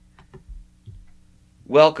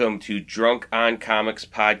Welcome to Drunk on Comics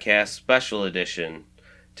Podcast Special Edition.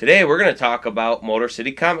 Today we're going to talk about Motor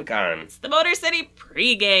City Comic Con. It's the Motor City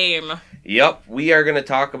pregame. Yep, we are going to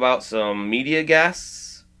talk about some media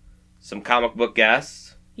guests, some comic book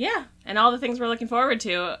guests. Yeah, and all the things we're looking forward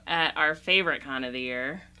to at our favorite con of the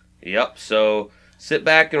year. Yep, so sit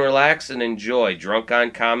back and relax and enjoy Drunk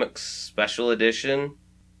on Comics Special Edition.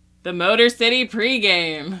 The Motor City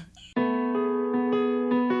pregame.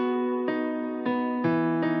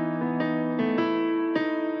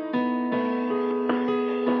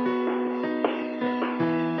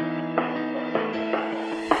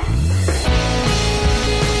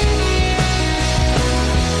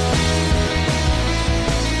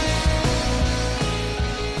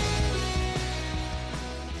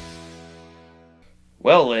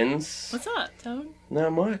 Well, Linz. What's up, Tone?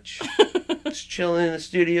 Not much. Just chilling in the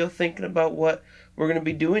studio thinking about what we're going to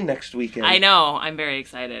be doing next weekend. I know. I'm very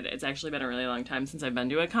excited. It's actually been a really long time since I've been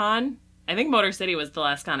to a con. I think Motor City was the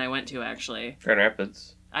last con I went to, actually. Grand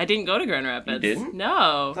Rapids. I didn't go to Grand Rapids. You didn't?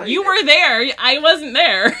 No. You were there. I wasn't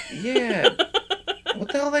there. Yeah.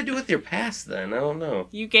 What the hell did I do with your pass then? I don't know.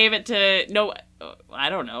 You gave it to... No, I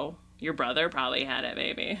don't know. Your brother probably had it,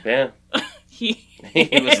 maybe. Yeah. He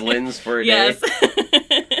was Lynn's for a day. Yes.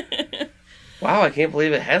 Wow, I can't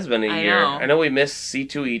believe it has been a year. Know. I know we missed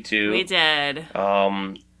C2E2. We did.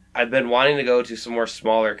 I've been wanting to go to some more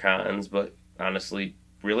smaller cons, but honestly,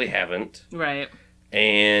 really haven't. Right.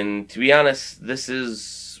 And to be honest, this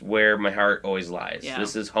is where my heart always lies. Yeah.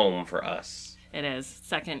 This is home for us. It is.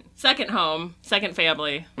 Second home. Second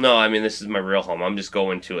family. No, I mean, this is my real home. I'm just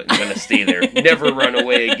going to it. I'm going to stay there. Never run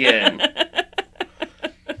away again.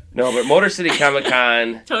 No, but Motor City Comic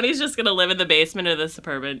Con. Tony's just going to live in the basement of the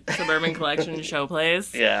Suburban Collection show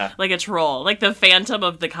place. Yeah. Like a troll. Like the Phantom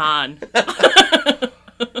of the Con.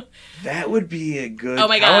 That would be a good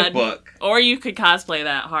comic book. Or you could cosplay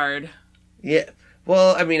that hard. Yeah.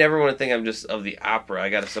 Well, I mean, everyone would think I'm just of the opera. I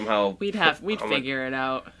got to somehow... We'd figure it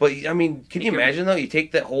out. But, I mean, can you imagine, though? You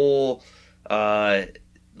take that whole,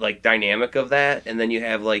 dynamic of that, and then you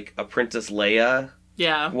have, like, a Princess Leia...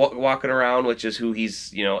 Yeah. Walking around, which is who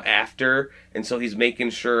he's, after. And so he's making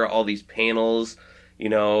sure all these panels,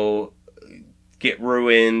 get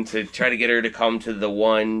ruined to try to get her to come to the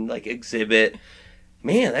one, exhibit.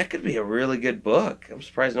 Man, that could be a really good book. I'm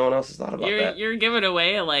surprised no one else has thought about that. You're giving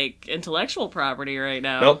away, intellectual property right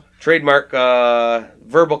now. Nope. Trademark,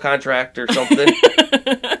 verbal contract or something.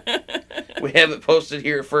 We have it posted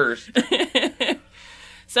here first.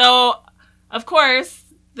 So, of course...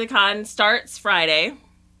 The con starts Friday.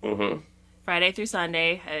 Mm-hmm. Friday through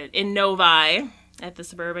Sunday in Novi at the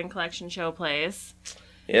Suburban Collection Show Place.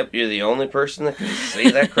 Yep, you're the only person that can say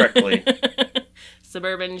that correctly.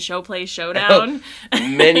 Suburban Show Place Showdown.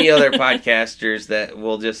 Many other podcasters that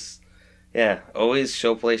will just, always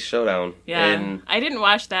Show Place Showdown. Yeah, and I didn't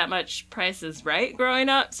watch that much Price is Right growing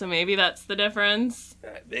up, so maybe that's the difference.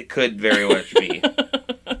 It could very much be.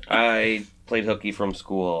 I played hooky from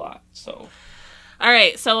school a lot, so... All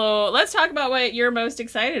right, so let's talk about what you're most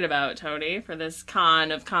excited about, Tony, for this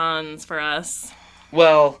con of cons for us.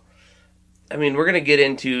 Well, I mean, we're going to get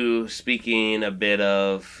into speaking a bit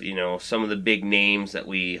of, some of the big names that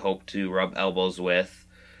we hope to rub elbows with.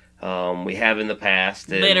 We have in the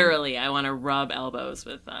past. And... Literally, I want to rub elbows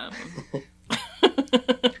with them.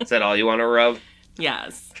 Is that all you want to rub?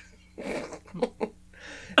 Yes.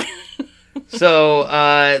 So,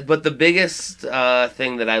 but the biggest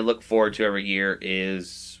thing that I look forward to every year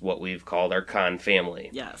is what we've called our con family.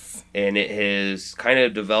 Yes. And it has kind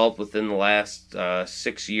of developed within the last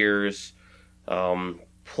 6 years,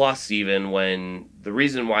 plus even when the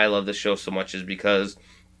reason why I love this show so much is because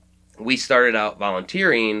we started out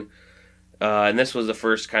volunteering, and this was the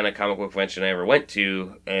first kind of comic book convention I ever went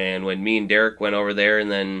to, and when me and Derek went over there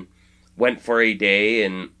and then went for a day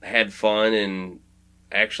and had fun and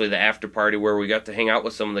actually the after party where we got to hang out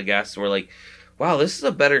with some of the guests and we're like, wow, this is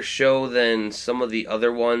a better show than some of the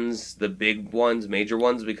other ones, the big ones, major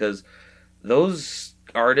ones, because those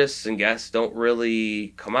artists and guests don't really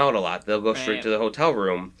come out a lot. They'll go straight to the hotel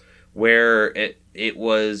room, where it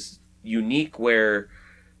was unique where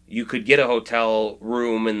you could get a hotel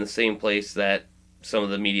room in the same place that some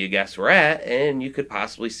of the media guests were at, and you could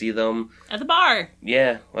possibly see them... At the bar.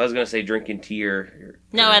 Yeah, I was going to say drinking tea or...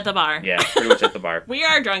 No, at the bar. Yeah, pretty much at the bar. We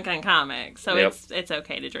are drunk on comics, so it's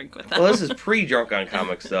okay to drink with them. Well, this is pre-drunk on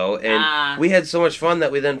comics, though, and we had so much fun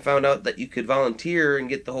that we then found out that you could volunteer and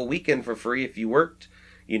get the whole weekend for free if you worked,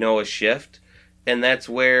 a shift, and that's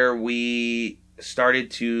where we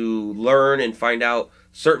started to learn and find out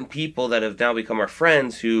certain people that have now become our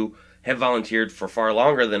friends who have volunteered for far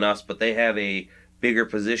longer than us, but they have a bigger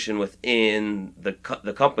position within the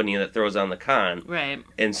company that throws on the con. Right.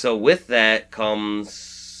 And so with that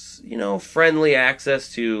comes, friendly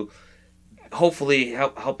access to hopefully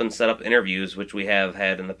helping set up interviews, which we have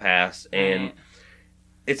had in the past. And Right.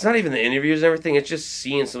 it's not even the interviews and everything. It's just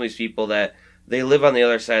seeing some of these people that they live on the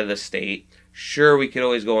other side of the state. Sure, we could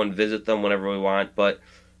always go and visit them whenever we want, but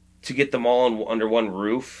to get them all under one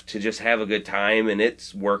roof to just have a good time, and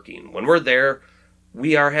it's working. When we're there,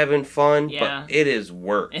 we are having fun, Yeah. but it is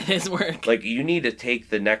work. It is work. Like, you need to take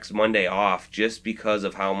the next Monday off just because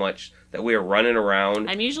of how much that we are running around.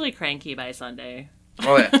 I'm usually cranky by Sunday.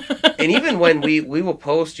 Oh, yeah. And even when we will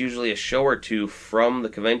post usually a show or two from the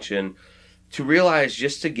convention, to realize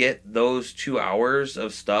just to get those 2 hours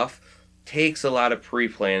of stuff takes a lot of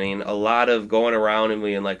pre-planning, a lot of going around and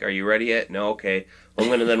being like, are you ready yet? No, okay. I'm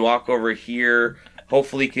going to then walk over here,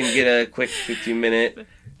 hopefully can get a quick 15-minute.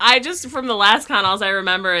 I just, from the last con, all I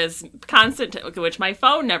remember is constant, which my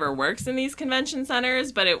phone never works in these convention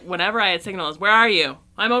centers, but whenever I had signals, where are you?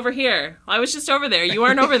 I'm over here. I was just over there. You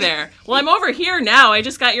aren't over there. Well, I'm over here now. I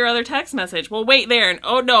just got your other text message. Well, wait there. And,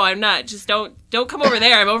 oh, no, I'm not. Just don't come over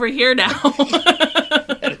there. I'm over here now.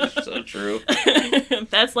 That is so true.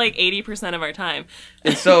 That's like 80% of our time.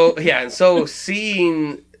 And so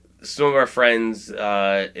seeing some of our friends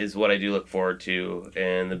is what I do look forward to,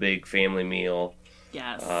 and the big family meal.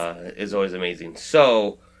 Yes. Is always amazing.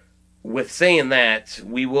 So, with saying that,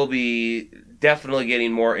 we will be definitely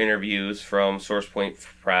getting more interviews from SourcePoint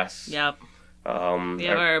Press. Yep. We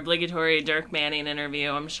have our obligatory Dirk Manning interview,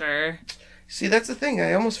 I'm sure. See, that's the thing.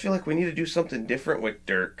 I almost feel like we need to do something different with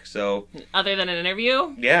Dirk. So, other than an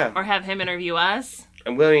interview? Yeah. Or have him interview us?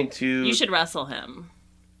 I'm willing to... You should wrestle him.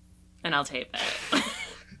 And I'll tape it.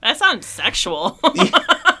 That sounds sexual.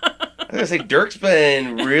 I was gonna say, Dirk's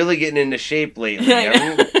been really getting into shape lately.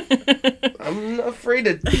 I'm afraid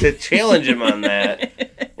to challenge him on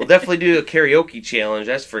that. We'll definitely do a karaoke challenge,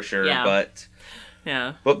 that's for sure. Yeah.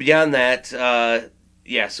 But beyond that,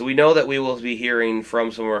 so we know that we will be hearing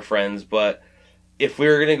from some of our friends, but if we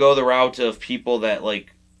were going to go the route of people that,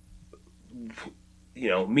 like,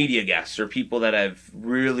 media guests or people that I've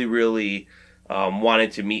really, really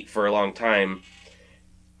wanted to meet for a long time,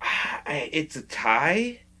 it's a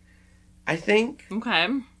tie. I think. Okay.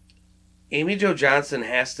 Amy Jo Johnson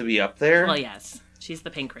has to be up there. Well, yes. She's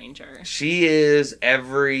the Pink Ranger. She is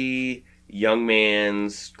every young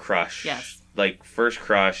man's crush. Yes. Like, first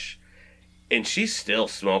crush. And she's still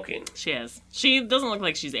smoking. She is. She doesn't look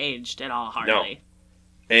like she's aged at all, hardly.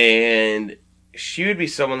 No. And she would be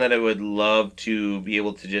someone that I would love to be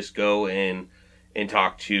able to just go and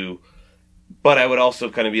talk to. But I would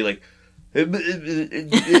also kind of be like...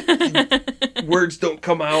 words don't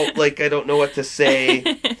come out, like I don't know what to say.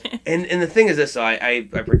 And the thing is this, I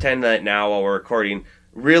pretend that now while we're recording,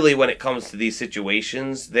 really when it comes to these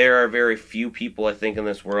situations, there are very few people I think in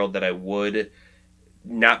this world that I would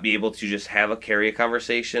not be able to just carry a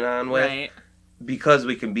conversation on with. Right. Because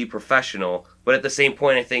we can be professional, but at the same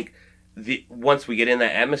point I think once we get in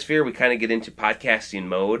that atmosphere, we kind of get into podcasting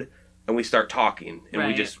mode and we start talking and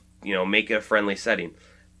we just make it a friendly setting.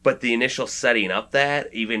 But the initial setting up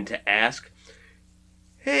that, even to ask,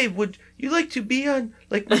 hey, would you like to be on,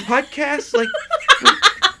 like, my podcast? Like,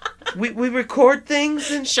 we record things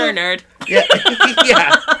and Sure, stuff? nerd. Yeah.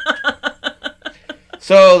 Yeah.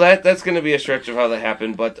 So that's going to be a stretch of how that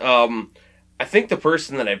happened. But I think the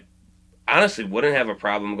person that I honestly wouldn't have a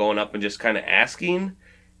problem going up and just kind of asking,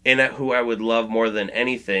 and who I would love more than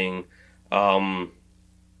anything,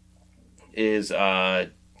 is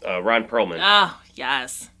Ron Perlman. Oh,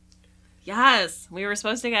 yes. Yes. We were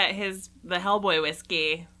supposed to get the Hellboy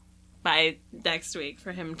whiskey by next week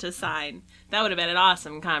for him to sign. That would have been an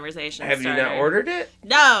awesome conversation Have starter. you not ordered it?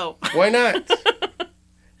 No. Why not?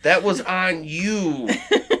 That was on you.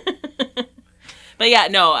 But yeah,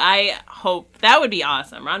 no, I hope that would be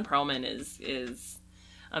awesome. Ron Perlman is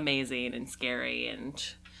amazing and scary and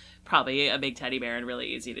probably a big teddy bear and really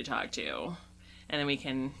easy to talk to. And then we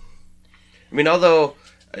can... I mean, although,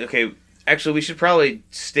 okay, actually we should probably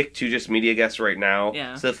stick to just media guests right now.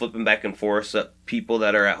 Yeah. Instead of flipping back and forth so that people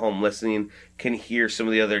that are at home listening can hear some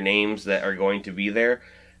of the other names that are going to be there.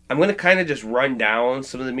 I'm going to kind of just run down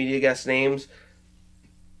some of the media guest names.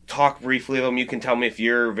 Talk briefly of them. You can tell me if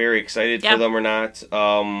you're very excited for them or not.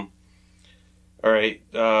 All right.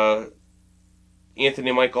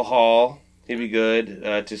 Anthony Michael Hall. He'd be good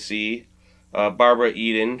to see. Barbara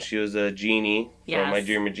Eden. She was a genie from My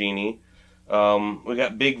Dream of Genie. We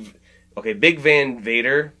got Big Van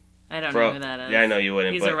Vader. I don't know who that is. Yeah, I know you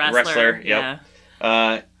wouldn't. He's but a wrestler. Yep.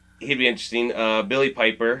 Yeah. He'd be interesting. Billy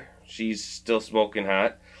Piper. She's still smoking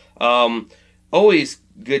hot. always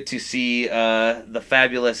good to see the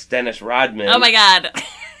fabulous Dennis Rodman. Oh my god.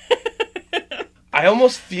 I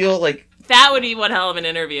almost feel like that would be one hell of an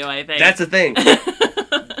interview, I think. that's the thing.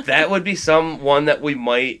 That would be one that we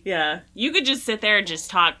might... Yeah. You could just sit there and just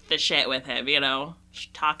talk the shit with him, you know?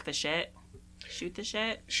 Talk the shit. Shoot the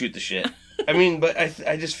shit. Shoot the shit. I mean, but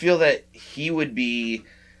I just feel that he would be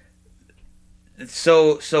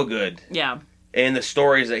so good. Yeah. And the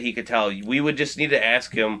stories that he could tell. We would just need to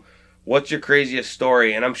ask him, what's your craziest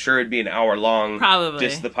story? And I'm sure it'd be an hour long. Probably.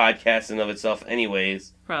 Just the podcast in of itself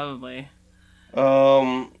anyways. Probably.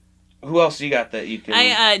 Who else you got that you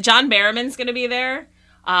can... John Barrowman's going to be there.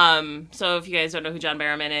 So if you guys don't know who John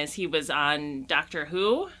Barrowman is, he was on Doctor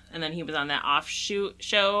Who, and then he was on that offshoot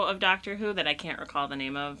show of Doctor Who that I can't recall the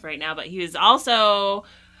name of right now, but he was also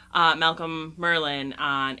Malcolm Merlin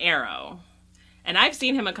on Arrow. And I've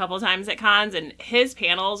seen him a couple times at cons, and his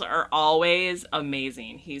panels are always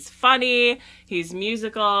amazing. He's funny, he's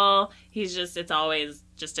musical, it's always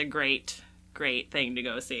just a great thing to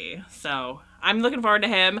go see. So I'm looking forward to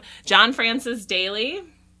him. John Francis Daly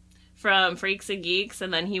from Freaks and Geeks,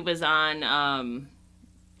 and then he was on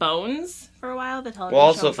Bones for a while, the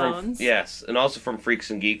television show Bones. Yes, and also from Freaks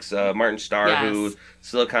and Geeks, Martin Starr, who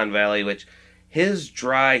Silicon Valley, which his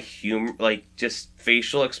dry humor, like just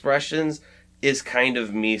facial expressions, is kind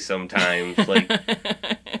of me sometimes, like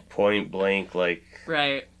point blank, like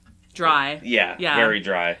right, dry. Yeah, very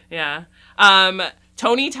dry. Yeah.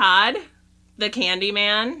 Tony Todd, the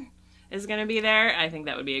Candyman, is going to be there. I think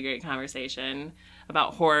that would be a great conversation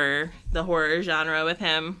about the horror genre with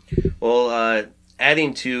him. Well,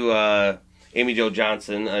 adding to Amy Jo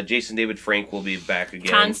Johnson, Jason David Frank will be back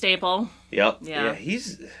again. Constable. Yep. Yeah.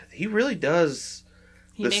 He really does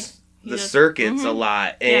the does. circuits a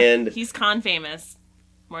lot, and he's con famous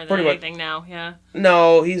more than anything now. Yeah.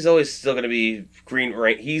 No, he's always still going to be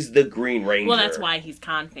He's the Green Ranger. Well, that's why he's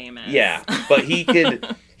con famous. Yeah, but he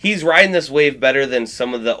could. He's riding this wave better than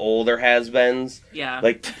some of the older has-beens. Yeah.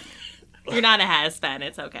 Like. You're not a has-been.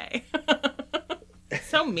 It's okay.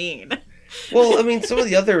 So mean. Well, I mean, some of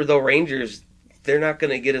the other Rangers, they're not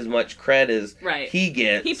going to get as much cred as he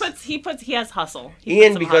gets. He has hustle.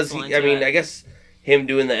 And because I guess him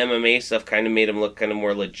doing the MMA stuff kind of made him look kind of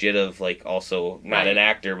more legit of like also not an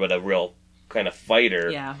actor but a real kind of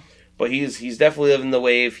fighter. Yeah. But he's definitely living the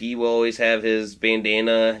wave. He will always have his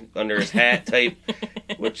bandana under his hat type,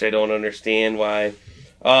 which I don't understand why.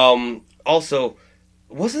 Also,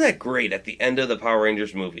 wasn't that great at the end of the Power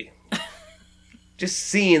Rangers movie? Just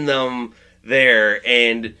seeing them there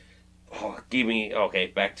and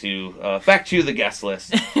back to the guest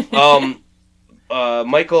list.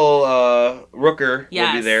 Michael Rooker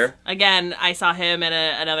will be there. Again, I saw him at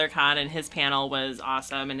another con, and his panel was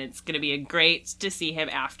awesome, and it's going to be great to see him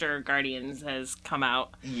after Guardians has come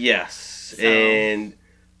out. Yes, so. And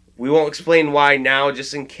we won't explain why now,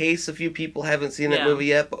 just in case a few people haven't seen that movie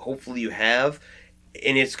yet, but hopefully you have.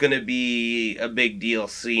 And it's going to be a big deal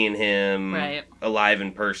seeing him alive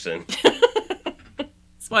in person.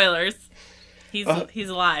 Spoilers. He's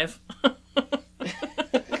alive.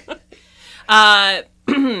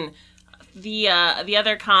 The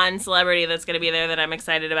other con celebrity that's going to be there that I'm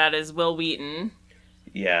excited about is Will Wheaton.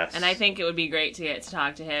 Yes. And I think it would be great to get to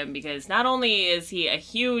talk to him because not only is he a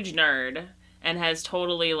huge nerd and has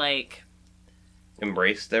totally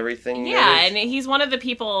embraced everything. Yeah, and he's one of the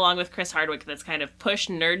people along with Chris Hardwick that's kind of pushed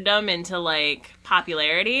nerddom into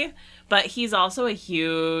popularity, but he's also a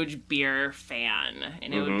huge beer fan,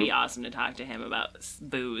 and it would be awesome to talk to him about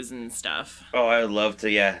booze and stuff. Oh, I would love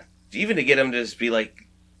to, even to get him to just be like,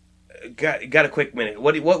 got a quick minute.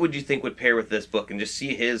 What would you think would pair with this book, and just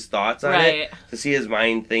see his thoughts on it, to see his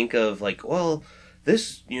mind think of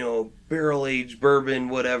this barrel-aged bourbon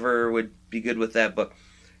whatever would be good with that. But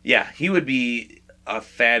yeah, he would be a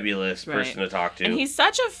fabulous person to talk to. And he's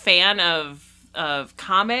such a fan of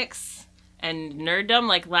comics and nerddom.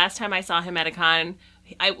 Like last time I saw him at a con,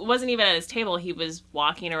 I wasn't even at his table. He was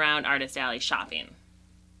walking around Artist Alley shopping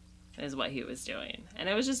is what he was doing. And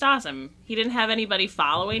it was just awesome. He didn't have anybody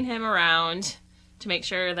following him around to make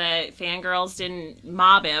sure that fangirls didn't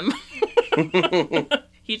mob him.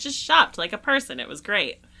 He just shopped like a person. It was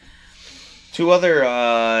great. Two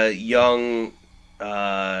other young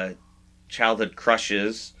childhood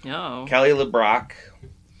crushes. Oh. Kelly LeBrock.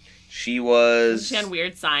 She on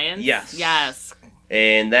Weird Science? Yes.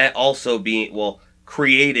 And that also being,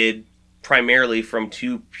 created primarily from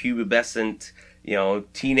two pubescent,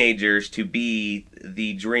 teenagers to be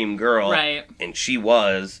the dream girl. Right. And she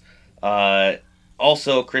was.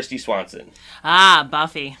 Also, Christy Swanson. Ah,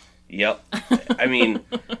 Buffy. Yep. I mean,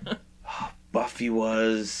 Buffy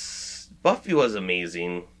was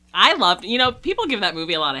amazing. I loved, people give that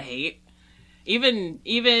movie a lot of hate.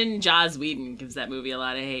 Even Joss Whedon gives that movie a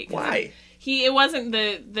lot of hate. Why? It wasn't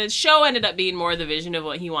the show ended up being more the vision of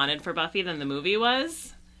what he wanted for Buffy than the movie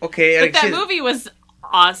was. Okay. But that movie was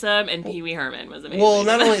awesome, and Pee Wee Herman was amazing. Well,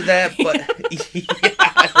 not only that, but yeah,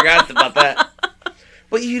 I forgot about that.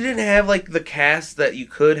 But you didn't have like the cast that you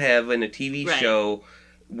could have in a TV show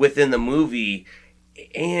within the movie,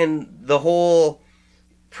 and the whole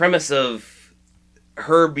premise of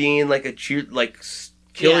her being like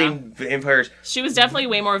killing vampires. She was definitely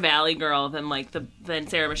way more Valley Girl than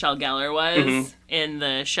Sarah Michelle Gellar was in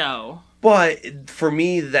the show. But for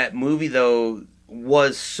me, that movie though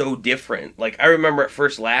was so different. Like, I remember at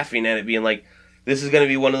first laughing at it, being like, this is going to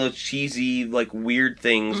be one of those cheesy, like, weird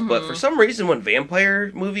things. Mm-hmm. But for some reason, when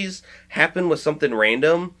vampire movies happen with something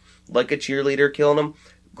random, like a cheerleader killing them,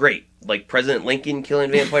 great. Like President Lincoln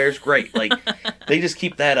killing vampires, great. Like, they just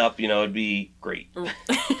keep that up, it'd be great.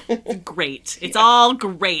 Great. It's all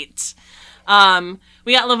great. We got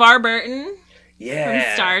LeVar Burton from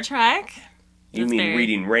Star Trek. You mean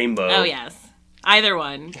Reading Rainbow. Oh, yes. Either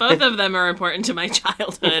one. Both of them are important to my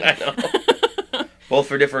childhood. I know. Both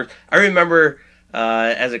for different... I remember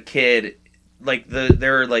as a kid, like,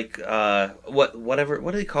 there were, like, what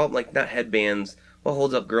do they call them? Like, not headbands. What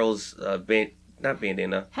holds up girls' not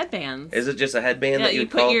bandana. Headbands. Is it just a headband that you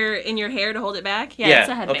put call? in your hair to hold it back? Yeah, it's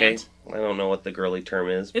a headband. Okay. I don't know what the girly term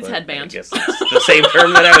is. It's headband. I guess it's the same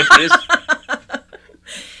term that I would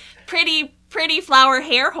use. Pretty flower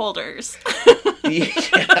hair holders.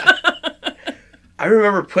 Yeah. I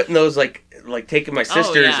remember putting those, like taking my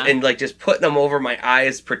sisters and, like, just putting them over my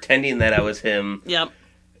eyes, pretending that I was him. Yep.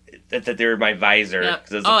 That they were my visor. Yep.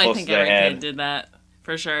 I think every kid did that.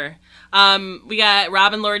 For sure. We got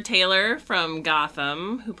Robin Lord Taylor from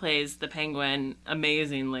Gotham, who plays the Penguin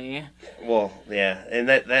amazingly. Well, yeah, and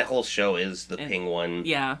that whole show is the Penguin.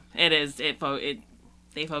 Yeah, it is.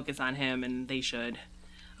 They focus on him, and they should.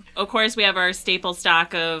 Of course, we have our staple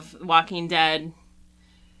stock of Walking Dead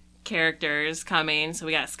characters coming. So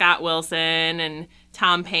we got Scott Wilson and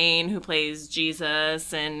Tom Payne, who plays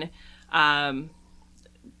Jesus, and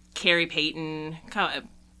Carrie Payton.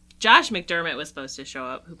 Josh McDermott was supposed to show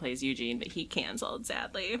up, who plays Eugene, but he canceled,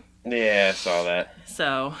 sadly. Yeah, I saw that.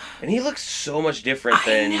 So. And he looks so much different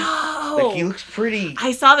than... I know! Like, he looks pretty...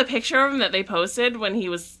 I saw the picture of him that they posted when he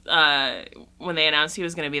was, when they announced he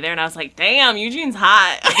was going to be there, and I was like, damn, Eugene's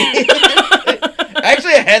hot.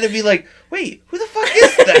 Actually, I had to be like, wait, who the fuck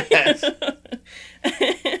is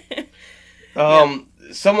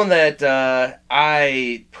that? Someone that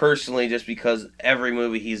I personally, just because every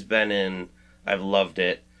movie he's been in, I've loved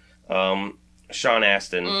it. Sean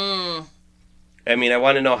Astin. I mean, I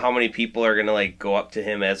want to know how many people are going to, like, go up to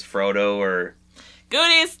him as Frodo or...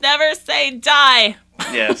 Goonies never say die!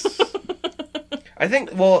 Yes. I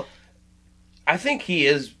think he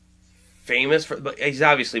is famous for... But he's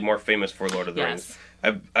obviously more famous for Lord of the Rings.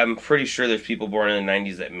 I'm pretty sure there's people born in the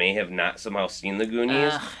 90s that may have not somehow seen the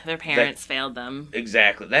Goonies. Their parents failed them.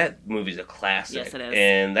 Exactly. That movie's a classic. Yes, it is.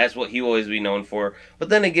 And that's what he will always be known for. But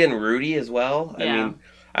then again, Rudy as well. Yeah. I mean,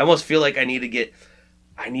 I almost feel like I need to get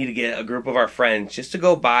a group of our friends just to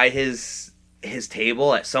go by his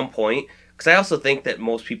table at some point. Because I also think that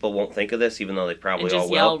most people won't think of this, even though they probably all will.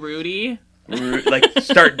 Just yell Rudy? Like,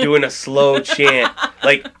 start doing a slow chant.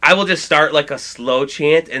 Like, I will just start, like, a slow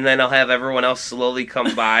chant, and then I'll have everyone else slowly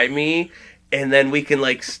come by me, and then we can,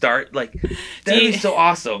 like, start, like, that'd be so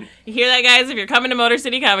awesome. You hear that, guys? If you're coming to Motor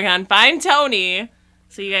City Comic Con, find Tony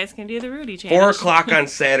so you guys can do the Rudy chant. 4:00 on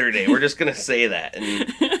Saturday. We're just going to say that.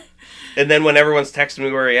 And then when everyone's texting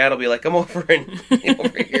me where you're at, I'll be like, I'm over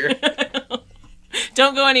here.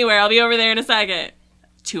 Don't go anywhere. I'll be over there in a second.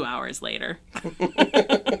 2 hours later.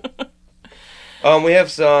 We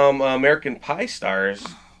have some American Pie stars.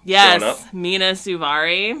 Yes, Mina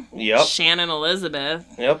Suvari. Yep. Shannon Elizabeth.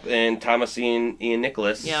 Yep, and Thomasine Ian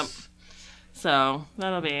Nicholas. Yep. So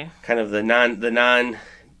that'll be kind of the non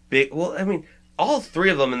big. Well, I mean, all three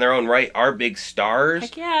of them in their own right are big stars.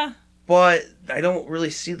 Heck yeah. But I don't really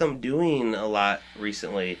see them doing a lot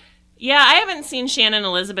recently. Yeah, I haven't seen Shannon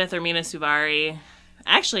Elizabeth or Mina Suvari.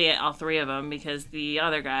 Actually, all three of them, because the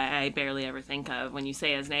other guy I barely ever think of. When you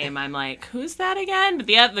say his name, I'm like, who's that again? But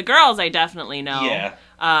the girls I definitely know. Yeah.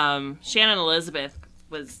 Shannon Elizabeth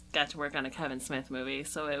got to work on a Kevin Smith movie,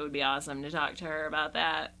 so it would be awesome to talk to her about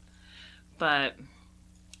that. But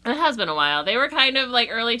it has been a while. They were kind of like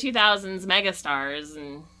early 2000s megastars,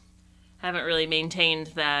 and haven't really maintained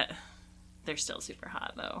that. They're still super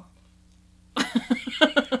hot, though.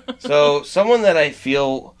 So, someone that I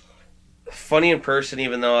feel funny in person,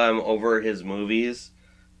 even though I'm over his movies,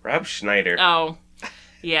 Rob Schneider. Oh,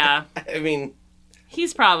 yeah. I mean,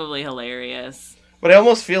 He's probably hilarious. But I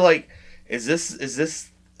almost feel like, is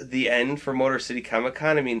this the end for Motor City Comic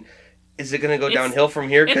Con? I mean, is it going to go downhill from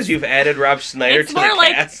here because you've added Rob Schneider to the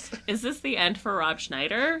cast? Is this the end for Rob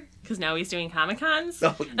Schneider? Because now he's doing Comic-Cons?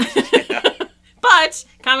 Oh, yeah. But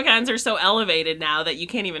Comic-Cons are so elevated now that you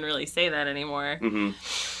can't even really say that anymore. Mm-hmm.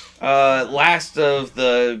 Last of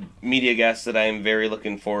the media guests that I am very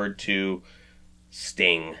looking forward to,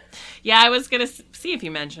 Sting. Yeah, I was going to see if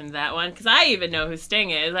you mentioned that one, because I even know who Sting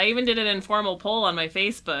is. I even did an informal poll on my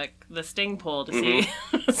Facebook, the Sting poll, to see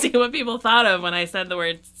see what people thought of when I said the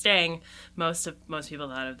word Sting. Most people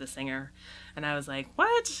thought of the singer. And I was like,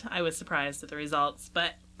 what? I was surprised at the results.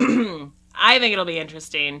 But I think it'll be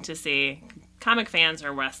interesting to see. Comic fans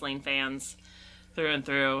are wrestling fans through and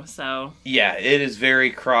through, so... Yeah, it is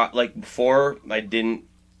very like, before, I didn't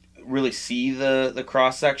really see the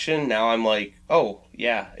cross-section. Now I'm like, oh,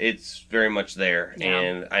 yeah, it's very much there,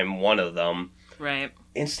 and I'm one of them. Right.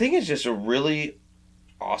 And Sting is just a really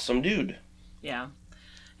awesome dude. Yeah.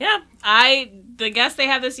 Yeah, the guests they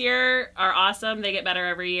have this year are awesome. They get better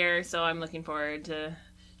every year, so I'm looking forward to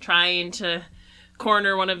trying to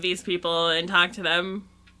corner one of these people and talk to them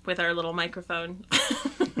with our little microphone.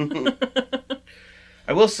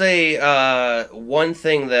 I will say one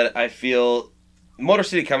thing that I feel Motor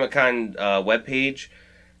City Comic Con webpage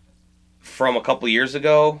from a couple years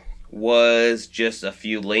ago was just a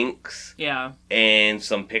few links and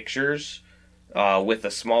some pictures with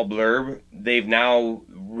a small blurb. They've now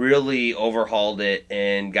really overhauled it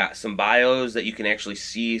and got some bios that you can actually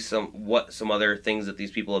see some other things that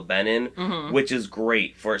these people have been in, which is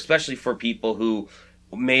great, especially for people who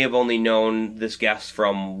may have only known this guest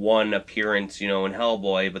from one appearance, in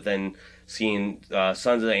Hellboy, but then seeing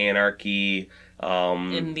Sons of Anarchy.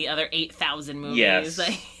 In the other 8,000 movies that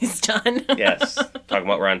he's done. Yes. Talking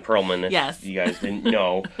about Ron Perlman, if you guys didn't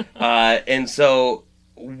know. And so,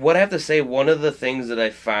 what I have to say, one of the things that I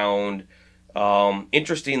found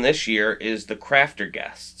interesting this year is the crafter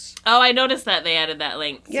guests. Oh, I noticed that they added that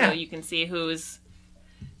link. Yeah. So you can see who's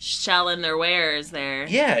shelling their wares there.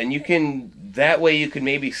 Yeah, and that way you can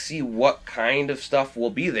maybe see what kind of stuff will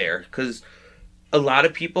be there. Because a lot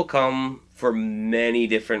of people come for many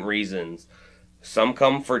different reasons. Some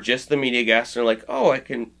come for just the media guests and are like, oh, I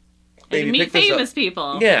can maybe meet pick this up. famous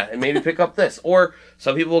people. Yeah, and maybe pick up this. Or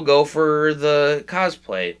some people will go for the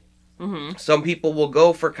cosplay. Mm-hmm. Some people will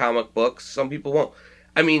go for comic books. Some people won't.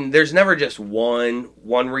 I mean, there's never just one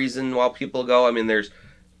reason why people go. I mean, there's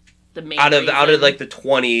the main out of like the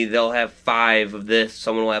 20, they'll have 5 of this.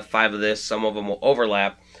 Someone will have 5 of this. Some of them will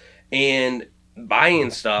overlap. And buying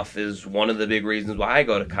stuff is one of the big reasons why I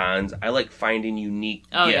go to cons. I like finding unique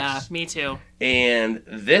gifts. Oh, yeah, me too. And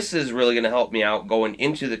this is really going to help me out going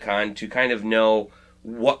into the con to kind of know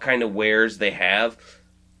what kind of wares they have.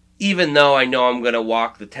 Even though I know I'm going to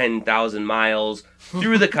walk the 10,000 miles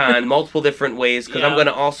through the con multiple different ways, because I'm going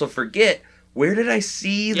to also forget, where did I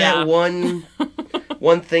see that one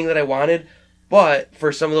thing that I wanted? But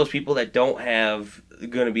for some of those people that don't have,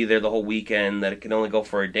 going to be there the whole weekend, that it can only go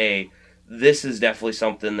for a day, this is definitely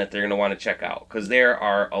something that they're going to want to check out, because there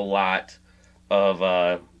are a lot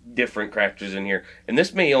of different crafters in here. And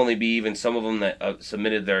this may only be even some of them that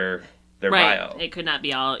submitted their bio. It could not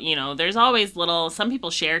be all, there's always some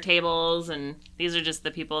people share tables, and these are just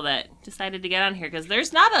the people that decided to get on here, because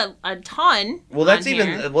there's not a ton. Well, that's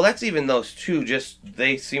even those two, just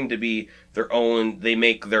they seem to be their own, they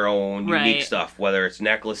make their own unique stuff, whether it's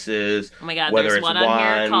necklaces, oh my God, whether there's it's one wands.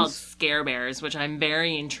 on here called Scare Bears, which I'm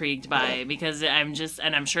very intrigued by, because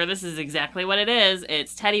I'm sure this is exactly what it is.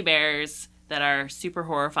 It's teddy bears that are super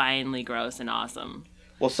horrifyingly gross and awesome.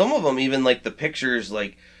 Well, some of them even like the pictures,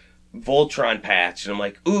 like Voltron patch, and I'm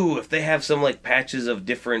like, ooh, if they have some like patches of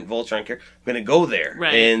different Voltron characters, I'm gonna go there,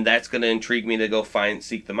 and that's gonna intrigue me to go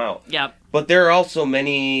seek them out. Yep. But there are also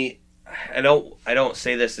many. I don't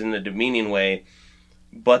say this in a demeaning way,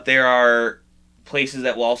 but there are places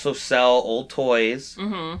that will also sell old toys.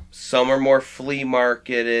 Mm-hmm. Some are more flea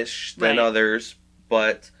market-ish than others,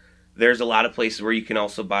 but there's a lot of places where you can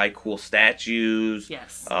also buy cool statues,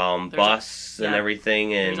 busts and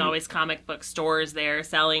everything. And there's always comic book stores there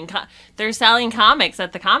selling. They're selling comics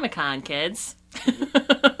at the Comic-Con, kids.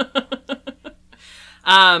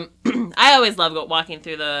 I always love walking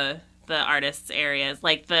through the artists' areas,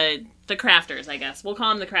 like the crafters, I guess. We'll call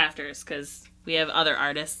them the crafters, because we have other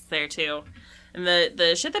artists there, too. And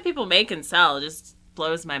the shit that people make and sell just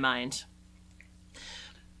blows my mind.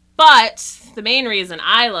 But the main reason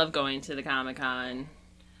I love going to the Comic-Con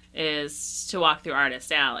is to walk through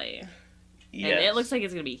Artist Alley. Yes. And it looks like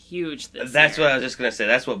it's going to be huge this year. That's what I was just going to say.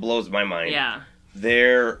 That's what blows my mind. Yeah.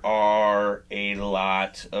 There are a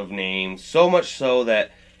lot of names, so much so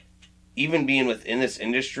that even being within this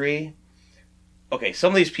industry, okay,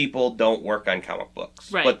 some of these people don't work on comic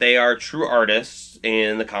books, Right. but they are true artists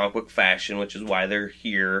in the comic book fashion, which is why they're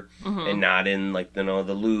here Mhm. and not in like the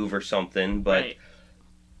Louvre or something. But Right.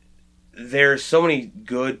 there's so many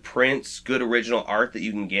good prints, good original art that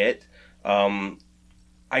you can get.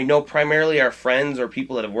 I know primarily our friends or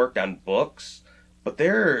people that have worked on books, but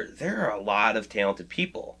there are a lot of talented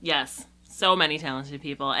people. Yes. So many talented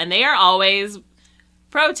people. And they are always,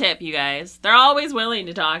 pro tip, you guys, they're always willing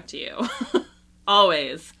to talk to you.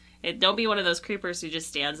 Always. Don't be one of those creepers who just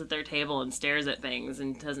stands at their table and stares at things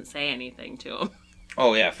and doesn't say anything to them.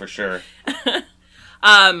 Oh yeah, for sure. Ted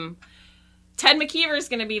McKeever's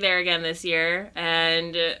going to be there again this year,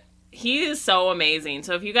 and he is so amazing.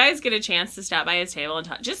 So if you guys get a chance to stop by his table and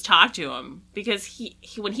just talk to him, because he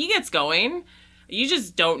when he gets going, you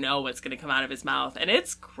just don't know what's going to come out of his mouth, and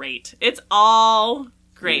it's great. It's all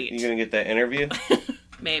great. You gonna get that interview?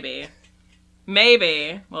 Maybe.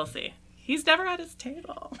 We'll see. He's never at his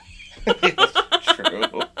table.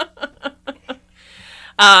 True.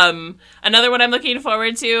 Another one I'm looking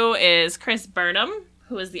forward to is Chris Burnham,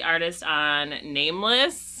 who is the artist on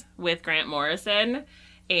Nameless with Grant Morrison.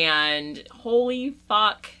 And holy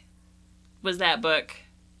fuck, was that book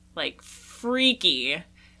like freaky.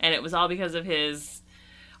 And it was all because of his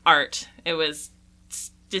art. It was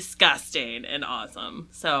disgusting and awesome.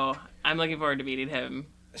 So I'm looking forward to meeting him.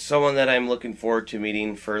 Someone that I'm looking forward to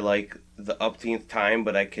meeting for like the upteenth time,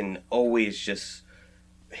 but I can always just,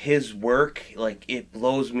 his work, like, it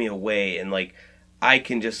blows me away, and like I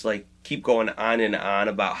can just like keep going on and on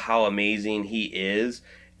about how amazing he is.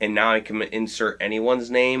 And now I can insert anyone's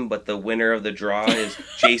name, but the winner of the draw is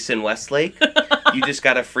Jason Westlake. You just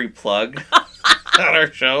got a free plug on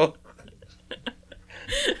our show.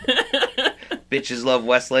 Bitches love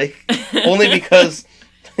Westlake. Only because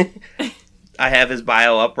I have his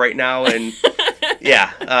bio up right now, and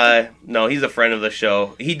yeah, no, he's a friend of the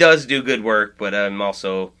show. He does do good work, but I'm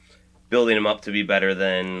also building him up to be better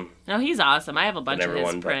than... No, he's awesome. I have a bunch of his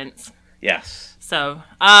everyone, but- prints. Yes. So,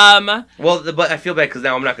 Well, but I feel bad because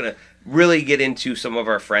now I'm not going to really get into some of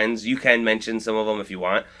our friends. You can mention some of them if you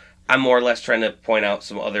want. I'm more or less trying to point out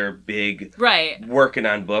some other big right. working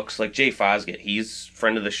on books, like Jay Fosgate. He's a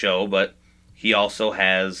friend of the show, but he also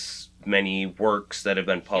has many works that have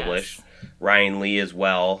been published. Yes. Ryan Lee as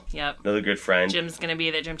well. Yep. Another good friend. Jim's going to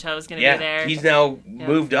be there. Jim Toe's going to Yeah, be there. he's now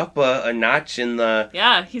moved up a notch in the...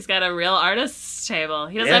 Yeah, he's got a real artist's table.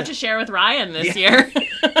 He doesn't Yeah. have to share with Ryan this year.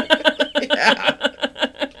 Yeah.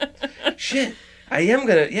 Shit. I am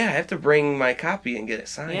going to... Yeah, I have to bring my copy and get it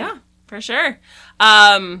signed. Yeah, for sure.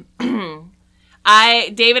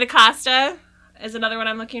 David Acosta is another one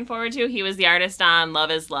I'm looking forward to. He was the artist on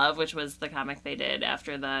Love is Love, which was the comic they did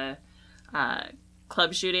after the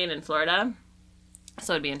club shooting in Florida.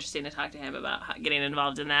 So it'd be interesting to talk to him about getting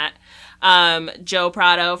involved in that. Joe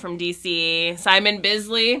Prado from DC. Simon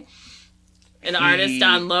Bisley, an artist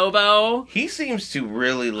on Lobo. He seems to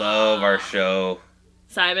really love our show.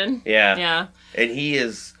 Simon? Yeah. Yeah. And he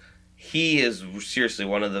is seriously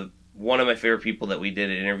one of my favorite people that we did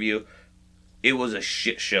an interview. It was a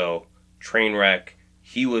shit show. Train wreck.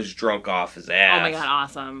 He was drunk off his ass. Oh my god,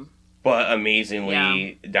 awesome. But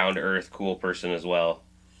amazingly down to earth, cool person as well.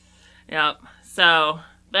 Yep. So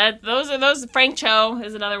those. Frank Cho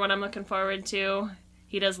is another one I'm looking forward to.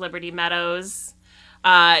 He does Liberty Meadows.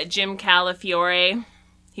 Jim Calafiore.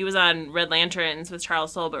 He was on Red Lanterns with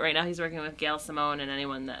Charles Soule, but right now he's working with Gail Simone, and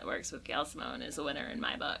anyone that works with Gail Simone is a winner in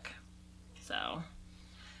my book. So,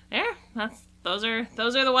 there. Those are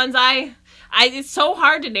the ones I. It's so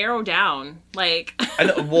hard to narrow down. Like. I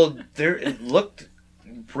know. Well, it looked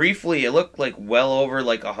like well over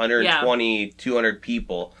like 120, 200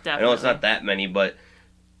 people. Definitely. I know it's not that many, but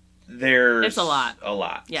there's It's a lot. A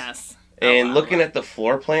lot. Yes. And looking at the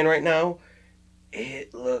floor plan right now,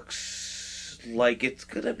 it looks like it's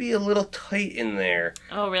gonna be a little tight in there.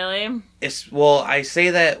 Oh, really? I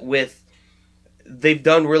say that they've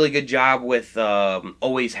done really good job with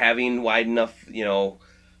always having wide enough,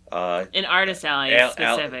 In artist alleys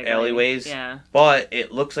specifically. alleyways. Yeah. But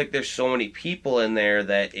it looks like there's so many people in there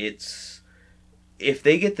that if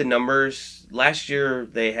they get the numbers, last year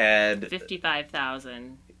they had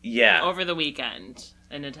 55,000 yeah, over the weekend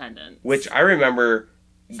in attendance. which I remember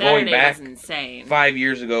Saturday going back was insane. 5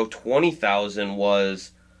 years ago, 20,000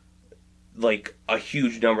 was like a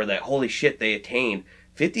huge number that holy shit they attained.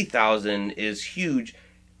 50,000 is huge.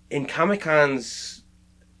 In Comic-Cons,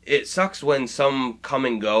 it sucks when some come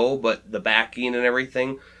and go, but the backing and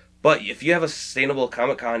everything. But if you have a sustainable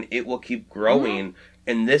Comic-Con, it will keep growing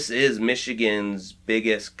And this is Michigan's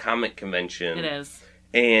biggest comic convention. It is.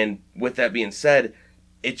 And with that being said,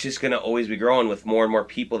 it's just going to always be growing with more and more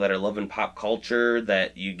people that are loving pop culture,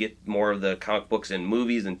 that you get more of the comic books in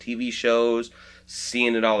movies and TV shows,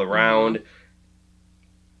 seeing it all around. Mm-hmm.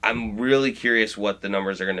 I'm really curious what the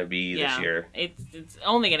numbers are going to be this year. It's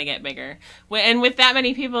only going to get bigger. And with that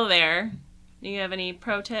many people there, do you have any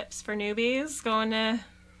pro tips for newbies going to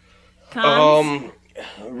cons?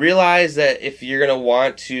 Realize that if you're going to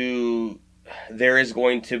want to, there is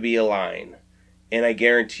going to be a line. And I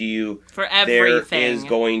guarantee you, for everything, there is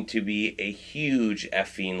going to be a huge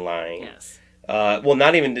effing line. Yes. Well,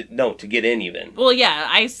 not even, to get in even. Well,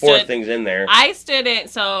 yeah, 4 things in there. I stood in,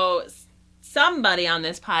 so somebody on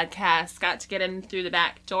this podcast got to get in through the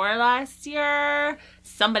back door last year.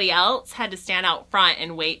 Somebody else had to stand out front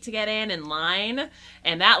and wait to get in line.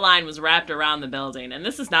 And that line was wrapped around the building. And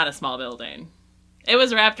this is not a small building. It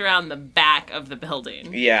was wrapped around the back of the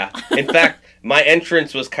building. Yeah. In fact, my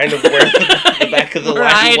entrance was kind of where the back of the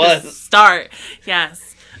line was. To start.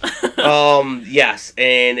 Yes. Yes.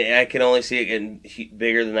 And I can only see it getting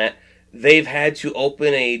bigger than that. They've had to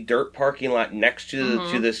open a dirt parking lot next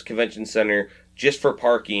to this convention center just for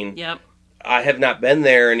parking. Yep. I have not been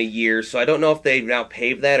there in a year, so I don't know if they've now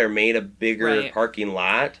paved that or made a bigger parking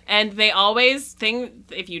lot. And they always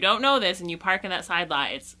think, if you don't know this and you park in that side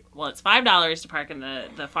lot, it's $5 to park in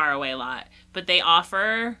the far away lot, but they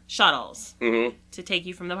offer shuttles to take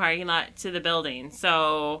you from the parking lot to the building.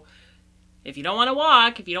 So if you don't want to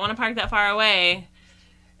walk, if you don't want to park that far away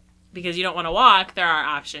because you don't want to walk, there are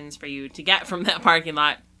options for you to get from that parking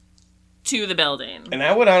lot to the building. And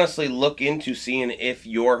I would honestly look into seeing if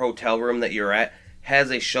your hotel room that you're at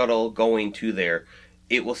has a shuttle going to there.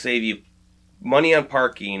 It will save you money on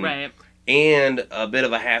parking, right, and a bit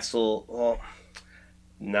of a hassle. Well,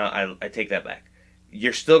 no, I take that back.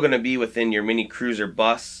 You're still going to be within your mini cruiser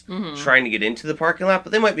bus trying to get into the parking lot,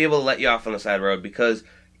 but they might be able to let you off on the side of the road because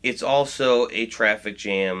it's also a traffic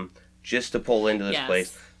jam just to pull into this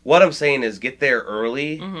place. What I'm saying is get there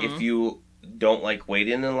early if you don't like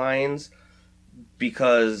waiting in lines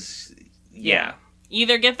because, yeah.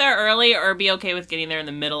 Either get there early or be okay with getting there in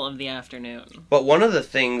the middle of the afternoon. But one of the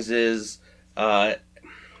things is...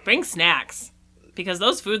 bring snacks because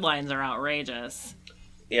those food lines are outrageous.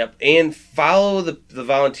 Yep, and follow the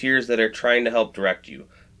volunteers that are trying to help direct you.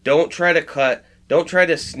 Don't try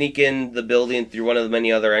to sneak in the building through one of the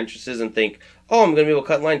many other entrances and think, oh, I'm going to be able to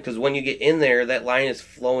cut in line, because when you get in there, that line is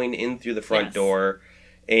flowing in through the front door,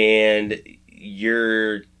 and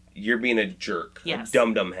you're being a jerk, a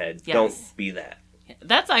dum-dum head. Yes. Don't be that.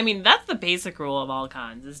 That's the basic rule of all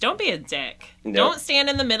cons, is don't be a dick. Nope. Don't stand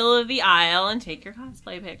in the middle of the aisle and take your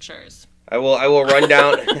cosplay pictures. I will run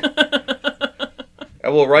down... I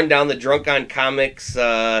will run down the Drunk on Comics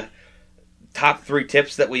top 3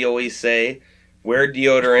 tips that we always say. Wear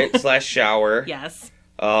deodorant / shower. Yes.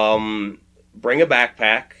 Bring a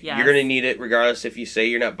backpack. Yes. You're going to need it regardless if you say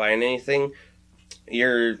you're not buying anything.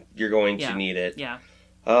 You're going to need it. Yeah.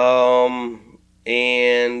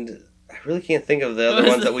 And I really can't think of the other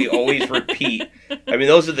ones that we always repeat. I mean,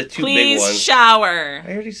 those are the 2 big ones. Please shower.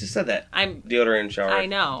 I already just said that. Deodorant and shower. I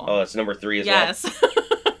know. Oh, that's number 3 as well. Yes.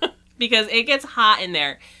 Because it gets hot in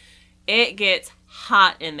there. It gets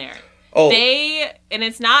hot in there. Oh. And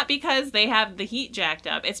it's not because they have the heat jacked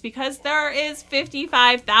up. It's because there is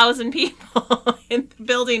 55,000 people in the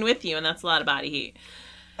building with you, and that's a lot of body heat.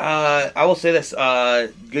 I will say this.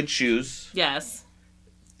 Good shoes. Yes.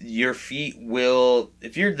 Your feet will,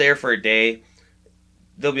 if you're there for a day,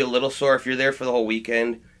 they'll be a little sore. If you're there for the whole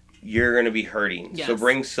weekend, you're going to be hurting. Yes. So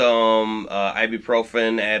bring some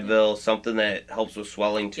ibuprofen, Advil, something that helps with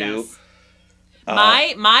swelling too.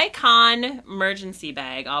 Yes. My con emergency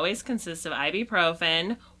bag always consists of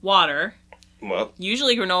ibuprofen, water,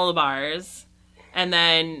 usually granola bars, and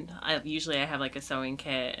then I have like a sewing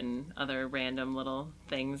kit and other random little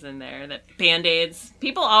things in there, that Band-Aids.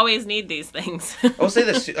 People always need these things. I'll say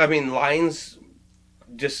this, I mean, lines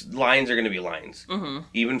are going to be lines,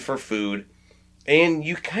 even for food. And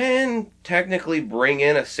you can technically bring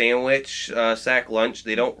in a sandwich, sack lunch.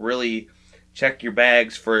 They don't really check your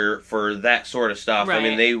bags for that sort of stuff. Right.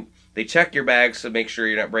 I mean, they check your bags to make sure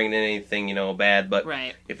you're not bringing in anything, bad. But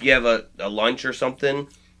if you have a lunch or something,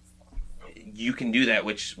 you can do that,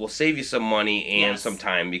 which will save you some money and some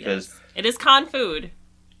time, because... It is con food.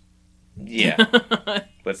 Yeah. But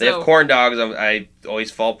if they have corn dogs, I always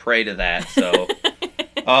fall prey to that, so...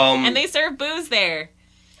 and they serve booze there.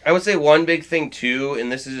 I would say one big thing, too,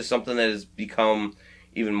 and this is just something that has become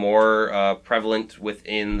even more prevalent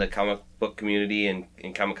within the comic book community and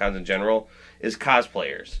Comic-Cons in general, is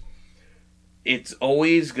cosplayers. it's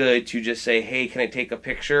always good to just say, hey, can I take a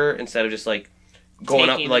picture? Instead of just like going Taking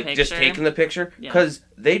up, the like just picture. taking the picture. Yeah. Because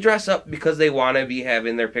they dress up because they want to be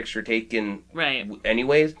having their picture taken Right.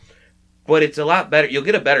 anyways. But it's a lot better. You'll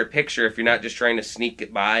get a better picture if you're not just trying to sneak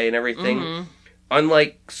it by and everything. Mm-hmm.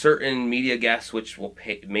 Unlike certain media guests, which will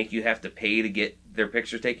make you have to pay to get their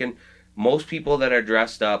picture taken, most people that are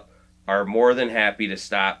dressed up are more than happy to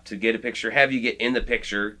stop to get a picture, have you get in the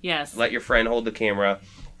picture, Yes. let your friend hold the camera,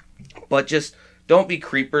 but just don't be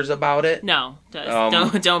creepers about it. No,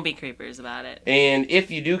 don't be creepers about it. And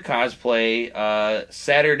if you do cosplay,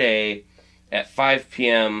 Saturday at 5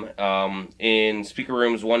 p.m. In speaker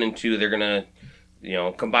rooms 1 and 2, they're gonna,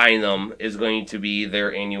 combine them, is going to be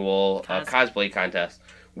their annual cosplay contest,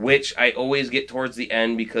 which I always get towards the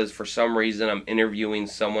end because for some reason I'm interviewing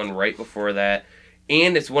someone right before that.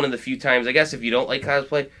 And it's one of the few times, I guess, if you don't like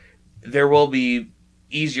cosplay, there will be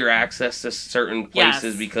easier access to certain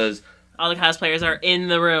places because all the cosplayers are in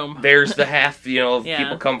the room. There's the half, of Yeah.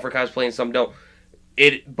 people come for cosplay and some don't.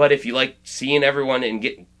 But if you like seeing everyone and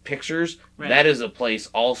getting pictures, Right. that is a place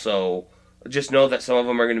also. Just know that some of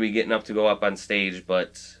them are going to be getting up to go up on stage,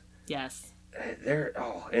 but Yes.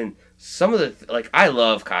 and some of the, I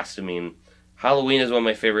love costuming. Halloween is one of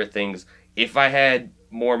my favorite things. If I had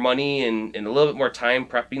more money and a little bit more time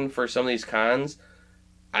prepping for some of these cons,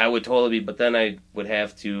 I would totally be, but then I would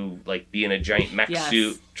have to be in a giant mech Yes.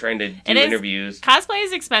 suit trying to do interviews. Cosplay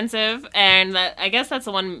is expensive, and I guess that's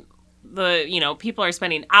the one. People are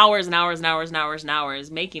spending hours and hours and hours and hours and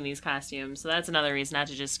hours making these costumes. So that's another reason not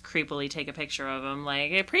to just creepily take a picture of them.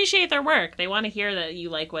 Appreciate their work. They want to hear that you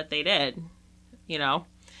like what they did.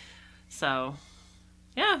 So,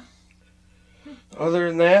 yeah. Other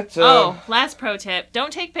than that, last pro tip: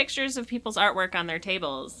 don't take pictures of people's artwork on their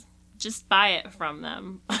tables. Just buy it from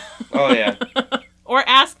them. Oh yeah. Or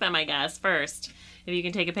ask them, I guess, first if you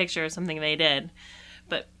can take a picture of something they did.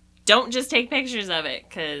 But don't just take pictures of it,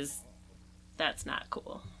 because that's not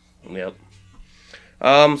cool. Yep.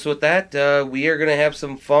 So with that, we are going to have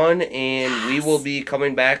some fun, and we will be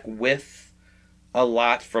coming back with a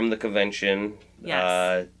lot from the convention.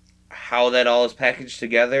 Yes. How that all is packaged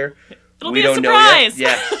together, It'll we be a don't know yet. surprise.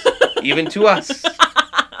 Yes. Even to us.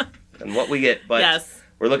 And what we get. But Yes.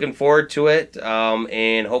 we're looking forward to it,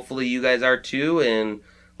 and hopefully you guys are too. And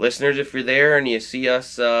listeners, if you're there and you see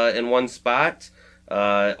us in one spot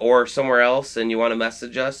or somewhere else and you want to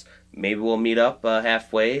message us, maybe we'll meet up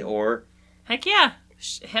halfway or... Heck yeah.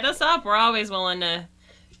 Hit us up. We're always willing to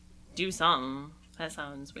do something. That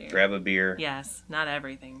sounds weird. grab a beer. Yes, not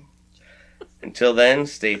everything. Until then,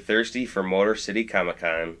 stay thirsty for Motor City Comic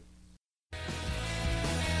Con.